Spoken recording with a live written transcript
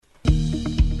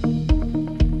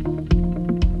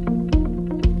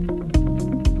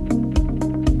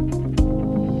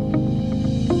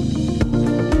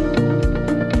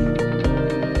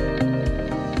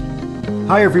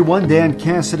Hi everyone, Dan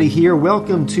Cassidy here.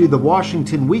 Welcome to the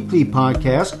Washington Weekly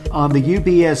Podcast on the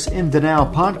UBS In the Now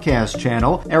podcast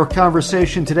channel. Our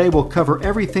conversation today will cover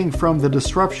everything from the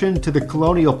disruption to the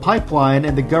Colonial Pipeline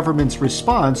and the government's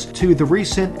response to the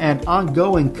recent and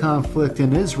ongoing conflict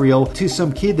in Israel to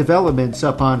some key developments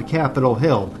up on Capitol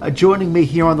Hill. Joining me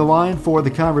here on the line for the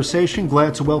conversation,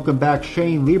 glad to welcome back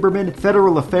Shane Lieberman,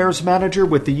 Federal Affairs Manager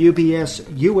with the UBS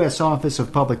U.S. Office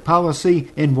of Public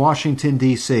Policy in Washington,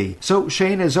 D.C. So,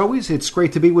 Shane, as always, it's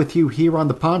great to be with you here on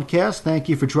the podcast. Thank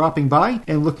you for dropping by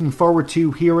and looking forward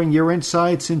to hearing your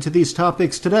insights into these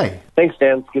topics today. Thanks,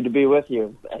 Dan. It's good to be with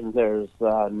you. And there's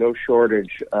no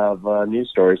shortage of news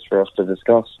stories for us to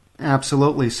discuss.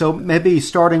 Absolutely. So maybe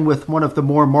starting with one of the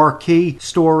more marquee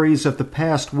stories of the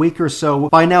past week or so.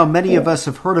 By now, many of us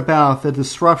have heard about the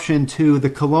disruption to the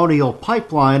Colonial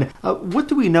Pipeline. What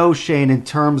do we know, Shane, in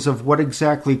terms of what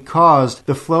exactly caused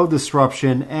the flow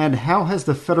disruption, and how has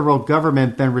the federal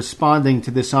government been responding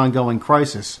to this ongoing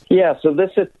crisis? Yeah, so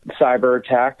this is a cyber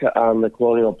attack on the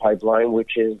Colonial Pipeline,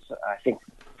 which is, I think,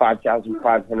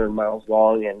 5,500 miles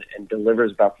long and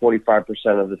delivers about 45%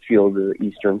 of the fuel to the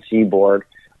eastern seaboard.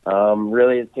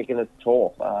 Really is taking its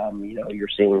toll. You're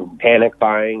seeing panic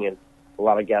buying and a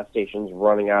lot of gas stations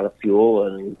running out of fuel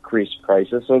and increased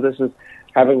prices. So this is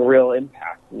having a real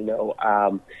impact.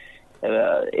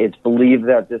 It's believed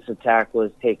that this attack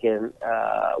was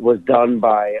done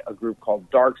by a group called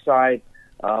DarkSide.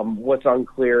 What's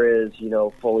unclear is,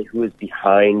 fully who is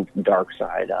behind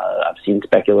DarkSide. I've seen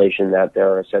speculation that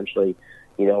they're essentially,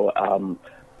 a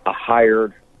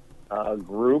hired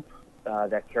group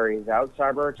that carries out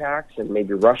cyber attacks, and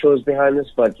maybe Russia was behind this,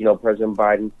 but, President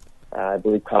Biden, I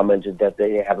believe, commented that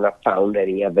they have not found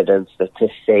any evidence to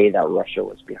say that Russia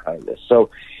was behind this. So,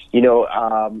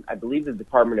 I believe the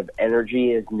Department of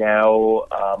Energy is now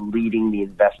leading the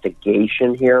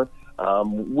investigation here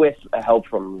with help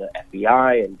from the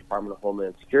FBI and Department of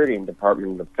Homeland Security and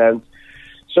Department of Defense.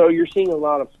 So you're seeing a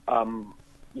lot of,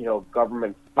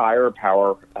 government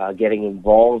firepower getting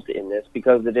involved in this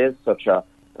because it is such a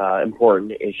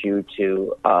important issue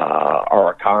to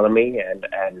our economy and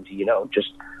just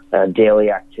daily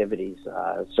activities.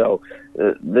 So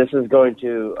this is going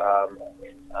to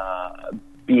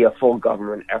be a full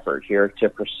government effort here to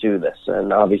pursue this.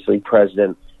 And obviously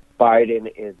President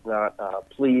Biden is not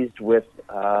pleased with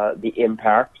the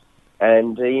impact.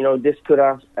 And, this could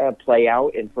play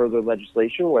out in further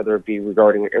legislation, whether it be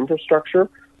regarding infrastructure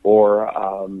or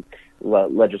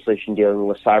legislation dealing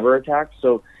with cyber attacks.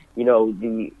 So,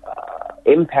 the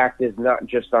impact is not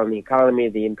just on the economy.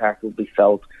 The impact will be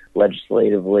felt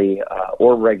legislatively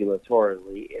or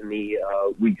regulatorily in the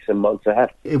weeks and months ahead.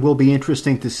 It will be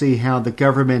interesting to see how the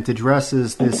government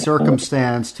addresses this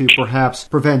circumstance to perhaps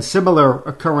prevent similar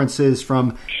occurrences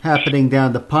from happening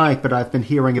down the pike. But I've been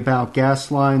hearing about gas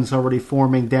lines already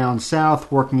forming down south,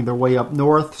 working their way up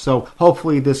north. So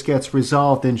hopefully this gets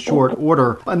resolved in short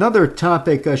order. Another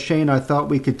topic, Shane, I thought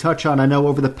we could touch on. I know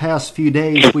over the past few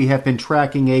days we have been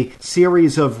tracking a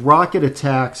series of rocket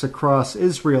attacks across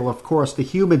Israel. Of course, the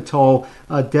human toll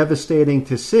devastating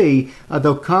to see,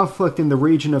 though conflict in the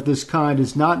region of this kind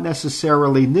is not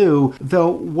necessarily new. Though,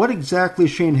 what exactly,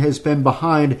 Shane, has been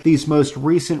behind these most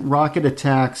recent rocket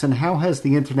attacks, and how has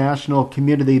the international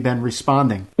community been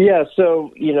responding? Yeah,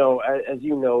 so, as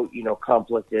you know,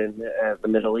 conflict in the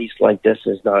Middle East like this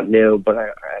is not new, but I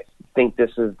think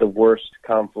this is the worst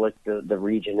conflict the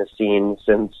region has seen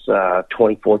since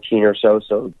 2014 or so,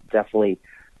 so definitely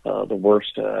the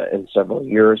worst in several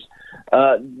years.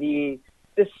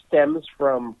 This stems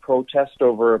from protest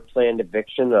over a planned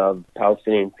eviction of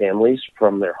Palestinian families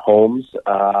from their homes,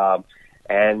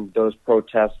 and those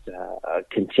protests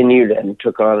continued and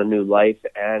took on a new life.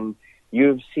 And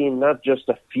you've seen not just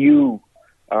a few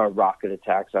rocket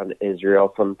attacks on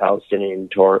Israel from Palestinian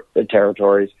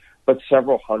territories, but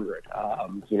several hundred,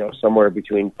 somewhere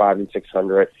between 500 and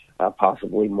 600,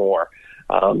 possibly more.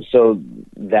 So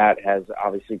that has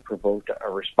obviously provoked a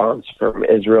response from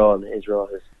Israel, and Israel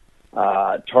has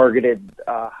targeted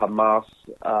Hamas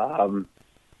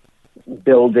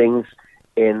buildings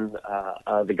in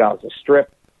the Gaza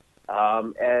Strip.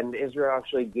 And Israel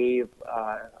actually gave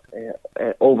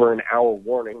over an hour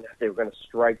warning that they were going to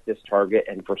strike this target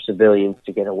and for civilians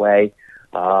to get away.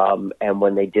 And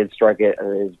when they did strike it,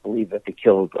 it is believed that they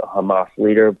killed a Hamas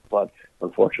leader, but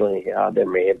unfortunately there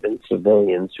may have been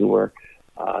civilians who were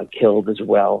killed as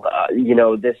well.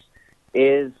 This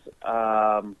is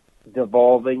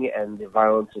devolving and the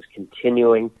violence is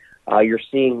continuing. You're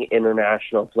seeing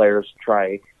international players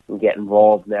try and get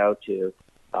involved now to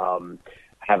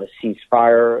have a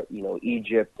ceasefire.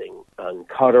 Egypt and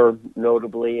Qatar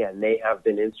notably, and they have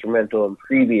been instrumental in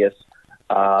previous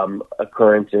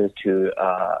occurrences to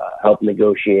help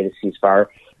negotiate a ceasefire.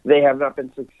 They have not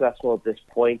been successful at this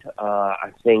point.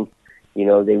 I think,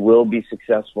 they will be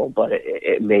successful, but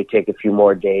it may take a few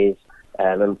more days,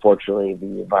 and unfortunately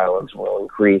the violence will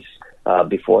increase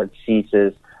before it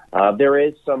ceases. There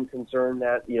is some concern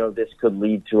that, this could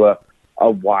lead to a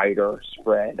wider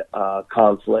spread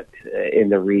conflict in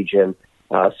the region.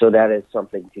 So that is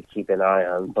something to keep an eye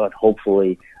on, but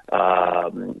hopefully a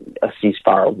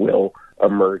ceasefire will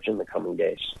emerge in the coming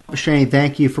days. Shane,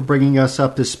 thank you for bringing us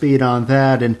up to speed on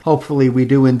that, and hopefully we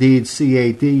do indeed see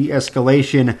a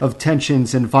de-escalation of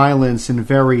tensions and violence in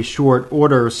very short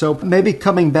order. So maybe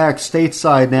coming back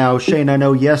stateside now, Shane, I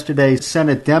know yesterday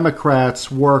Senate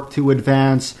Democrats worked to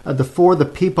advance the For the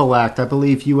People Act. I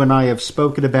believe you and I have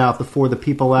spoken about the For the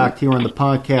People Act here on the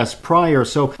podcast prior.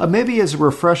 So maybe as a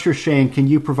refresher, Shane, can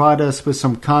you provide us with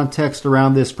some context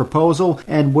around this proposal,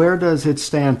 and where does it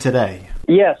stand today?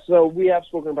 Yes, so we have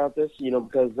spoken about this,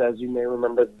 because as you may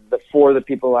remember, the For the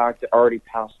People Act already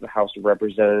passed the House of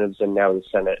Representatives, and now the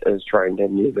Senate is trying to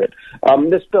move it.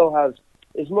 This bill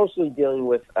is mostly dealing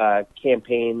with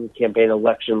campaign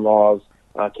election laws,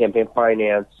 campaign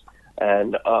finance,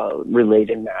 and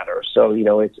related matters. So,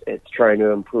 it's trying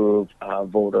to improve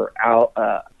voter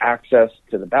access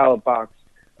to the ballot box,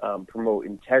 promote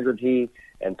integrity,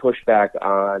 and push back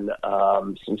on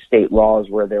some state laws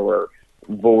where there were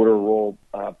voter roll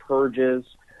purges.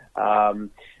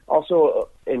 Also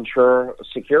ensure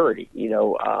security.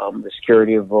 The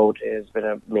security of vote has been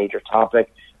a major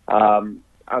topic. On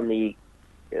the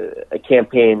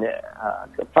campaign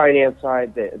finance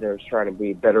side, there's trying to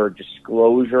be better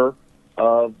disclosure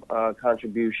of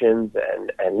contributions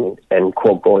and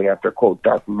quote, going after, quote,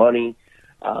 dark money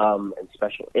and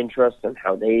special interests and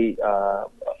how they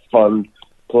fund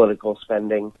political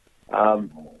spending.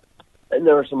 And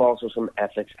there are also some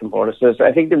ethics components. So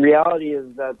I think the reality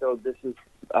is that, though, this is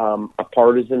a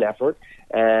partisan effort,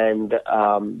 and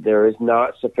there is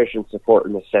not sufficient support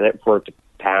in the Senate for it to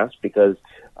pass, because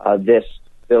this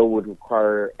bill would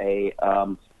require a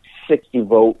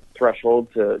 60-vote threshold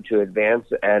to advance.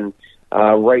 And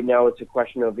right now it's a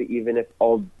question of even if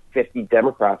all 50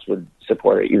 Democrats would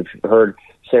support it. You've heard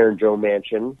Senator Joe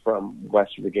Manchin from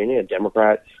West Virginia, a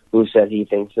Democrat, who said he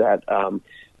thinks that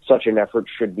such an effort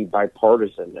should be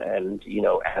bipartisan. And,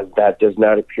 as that does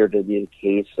not appear to be the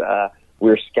case,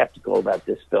 we're skeptical that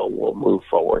this bill will move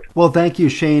forward. Well, thank you,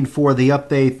 Shane, for the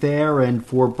update there and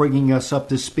for bringing us up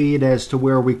to speed as to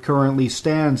where we currently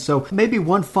stand. So maybe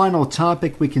one final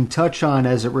topic we can touch on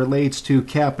as it relates to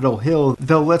Capitol Hill,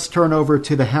 though let's turn over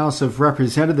to the House of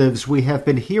Representatives. We have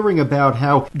been hearing about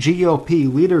how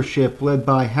GOP leadership, led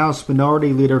by House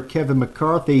Minority Leader Kevin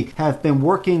McCarthy, have been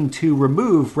working to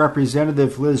remove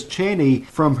Representative Liz Cheney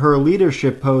from her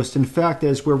leadership post. In fact,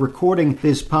 as we're recording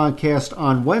this podcast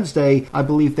on Wednesday, I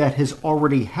believe that has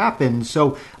already happened.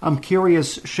 So I'm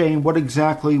curious, Shane, what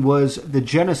exactly was the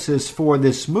genesis for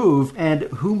this move, and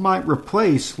who might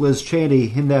replace Liz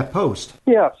Cheney in that post?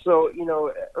 Yeah, so,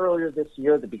 earlier this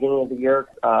year, at the beginning of the year,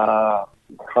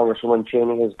 Congresswoman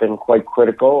Cheney has been quite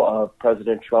critical of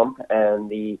President Trump and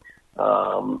the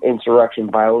insurrection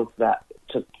violence that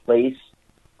took place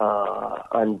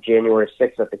on January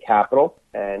 6th at the Capitol.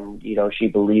 And, she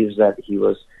believes that he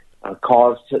was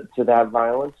cause to that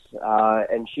violence,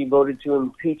 and she voted to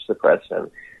impeach the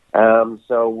president.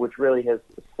 Which really has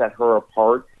set her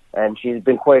apart, and she's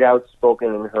been quite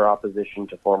outspoken in her opposition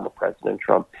to former President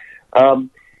Trump. And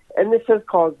this has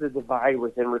caused a divide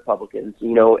within Republicans,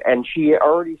 and she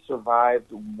already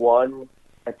survived one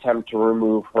attempt to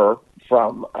remove her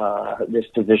from this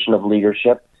position of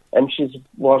leadership. And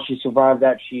while she survived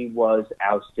that, she was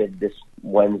ousted this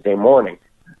Wednesday morning.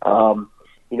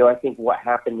 I think what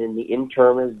happened in the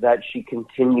interim is that she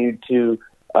continued to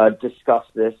discuss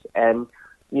this. And,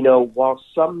 while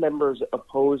some members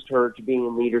opposed her to being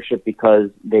in leadership because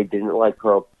they didn't like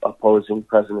her opposing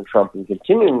President Trump and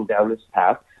continuing down this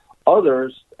path,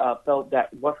 others felt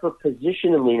that what her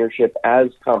position in leadership as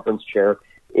conference chair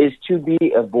is to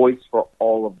be a voice for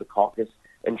all of the caucus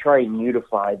and try and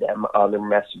unify them on their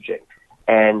messaging.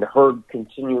 And her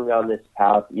continuing on this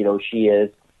path, she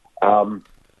is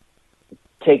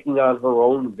taking on her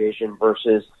own vision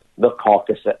versus the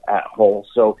caucus at whole.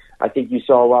 So I think you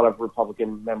saw a lot of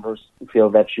Republican members feel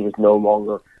that she was no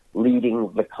longer leading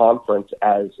the conference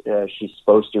as she's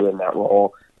supposed to in that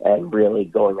role and really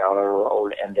going out on her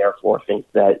own, and therefore think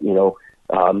that,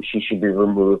 she should be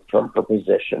removed from her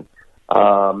position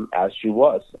as she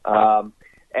was.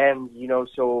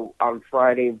 So on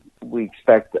Friday, we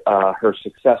expect her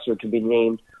successor to be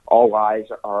named. All eyes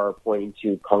are pointing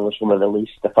to Congresswoman Elise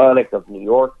Stefanik of New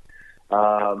York.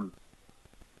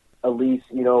 at least,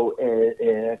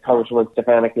 Congresswoman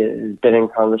Stefanik has been in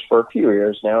Congress for a few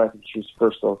years now. I think she was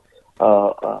first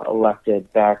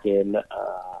elected back in,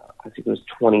 I think it was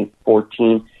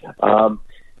 2014.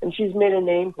 And she's made a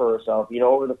name for herself.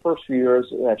 Over the first few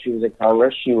years that she was in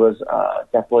Congress, she was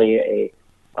definitely a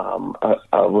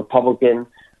Republican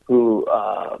who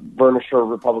burnished her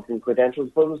Republican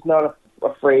credentials, but was not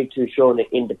afraid to show an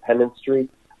independent streak.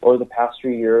 Over the past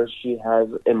few years, she has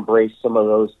embraced some of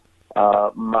those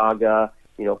MAGA,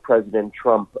 President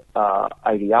Trump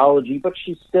ideology, but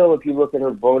she's still, if you look at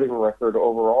her voting record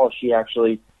overall, she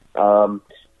actually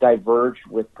diverged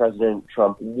with President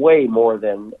Trump way more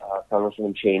than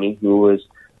Congresswoman Cheney, who was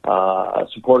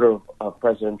supportive of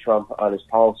President Trump on his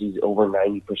policies over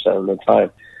 90% of the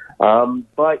time.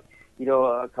 But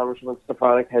Congresswoman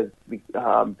Stefanik has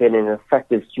been an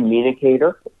effective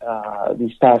communicator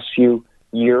these past few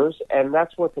years, and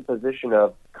that's what the position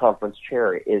of conference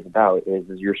chair is about. Is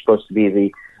you're supposed to be the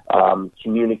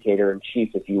communicator in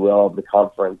chief, if you will, of the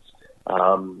conference,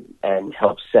 and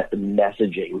help set the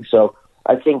messaging. So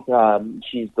I think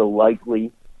she's the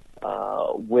likely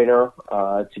winner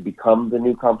to become the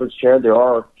new conference chair. There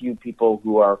are a few people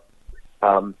who are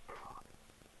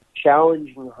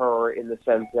challenging her in the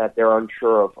sense that they're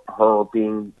unsure of her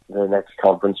being the next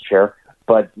conference chair,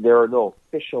 but there are no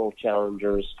official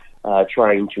challengers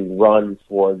trying to run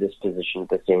for this position at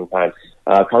the same time.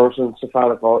 Congresswoman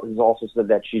Stefanik has also said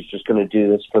that she's just going to do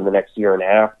this for the next year and a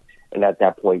half, and at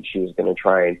that point she was going to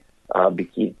try and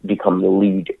become the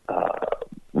lead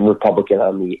Republican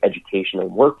on the Education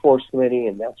and Workforce Committee,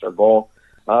 and that's her goal,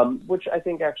 which I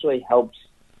think actually helps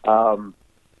her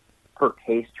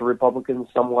case to Republicans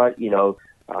somewhat.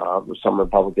 Some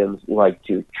Republicans like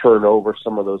to turn over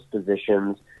some of those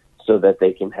positions so that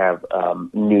they can have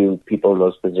new people in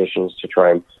those positions to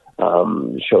try and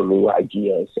show new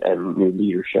ideas and new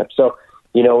leadership. So,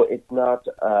 it's not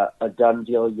a done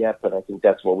deal yet, but I think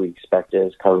that's what we expect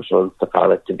is Congresswoman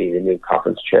Stefanik to be the new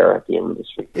conference chair at the end of this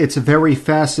week. It's a very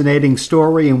fascinating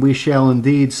story, and we shall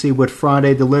indeed see what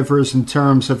Friday delivers in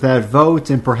terms of that vote,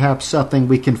 and perhaps something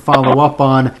we can follow up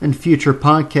on in future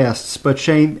podcasts. But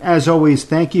Shane, as always,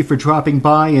 thank you for dropping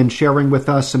by and sharing with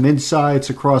us some insights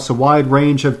across a wide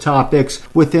range of topics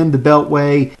within the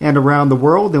Beltway and around the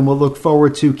world, and we'll look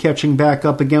forward to catching back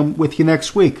up again with you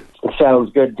next week.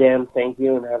 Sounds good, Dan. Thank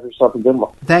you, and have yourself a good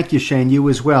one. Thank you, Shane. You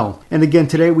as well. And again,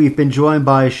 today we've been joined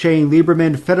by Shane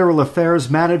Lieberman, Federal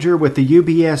Affairs Manager with the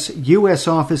UBS U.S.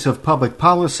 Office of Public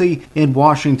Policy in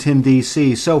Washington,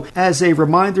 D.C. So, as a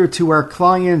reminder to our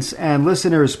clients and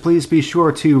listeners, please be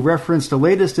sure to reference the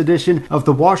latest edition of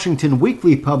the Washington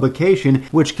Weekly publication,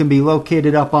 which can be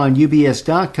located up on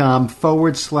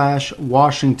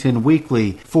ubs.com/Washington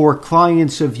Weekly. For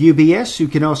clients of UBS, you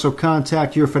can also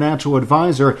contact your financial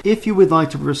advisor if you would like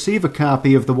to receive a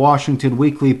copy of the Washington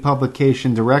Weekly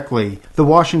publication directly. The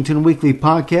Washington Weekly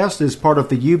podcast is part of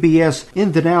the UBS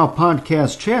In the Now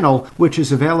podcast channel, which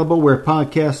is available where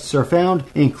podcasts are found,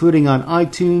 including on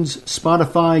iTunes,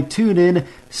 Spotify, TuneIn,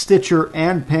 Stitcher,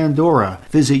 and Pandora.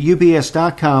 Visit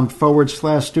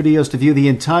ubs.com/studios to view the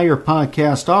entire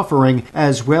podcast offering,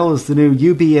 as well as the new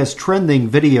UBS Trending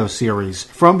video series.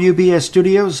 From UBS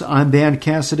Studios, I'm Dan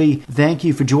Cassidy. Thank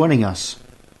you for joining us.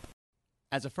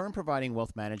 As a firm providing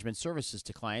wealth management services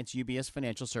to clients, UBS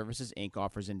Financial Services, Inc.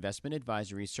 offers investment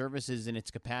advisory services in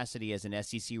its capacity as an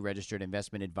SEC-registered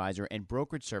investment advisor and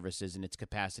brokerage services in its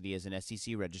capacity as an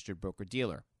SEC-registered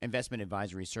broker-dealer. Investment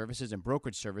advisory services and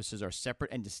brokerage services are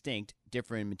separate and distinct,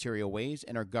 differ in material ways,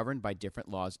 and are governed by different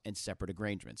laws and separate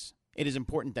arrangements. It is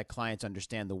important that clients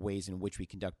understand the ways in which we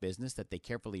conduct business, that they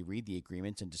carefully read the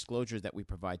agreements and disclosures that we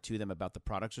provide to them about the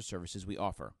products or services we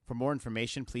offer. For more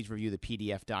information, please review the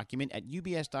PDF document at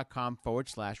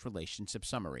ubs.com/relationship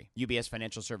summary. UBS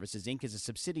Financial Services, Inc. is a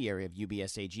subsidiary of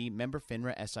UBS AG, member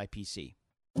FINRA SIPC.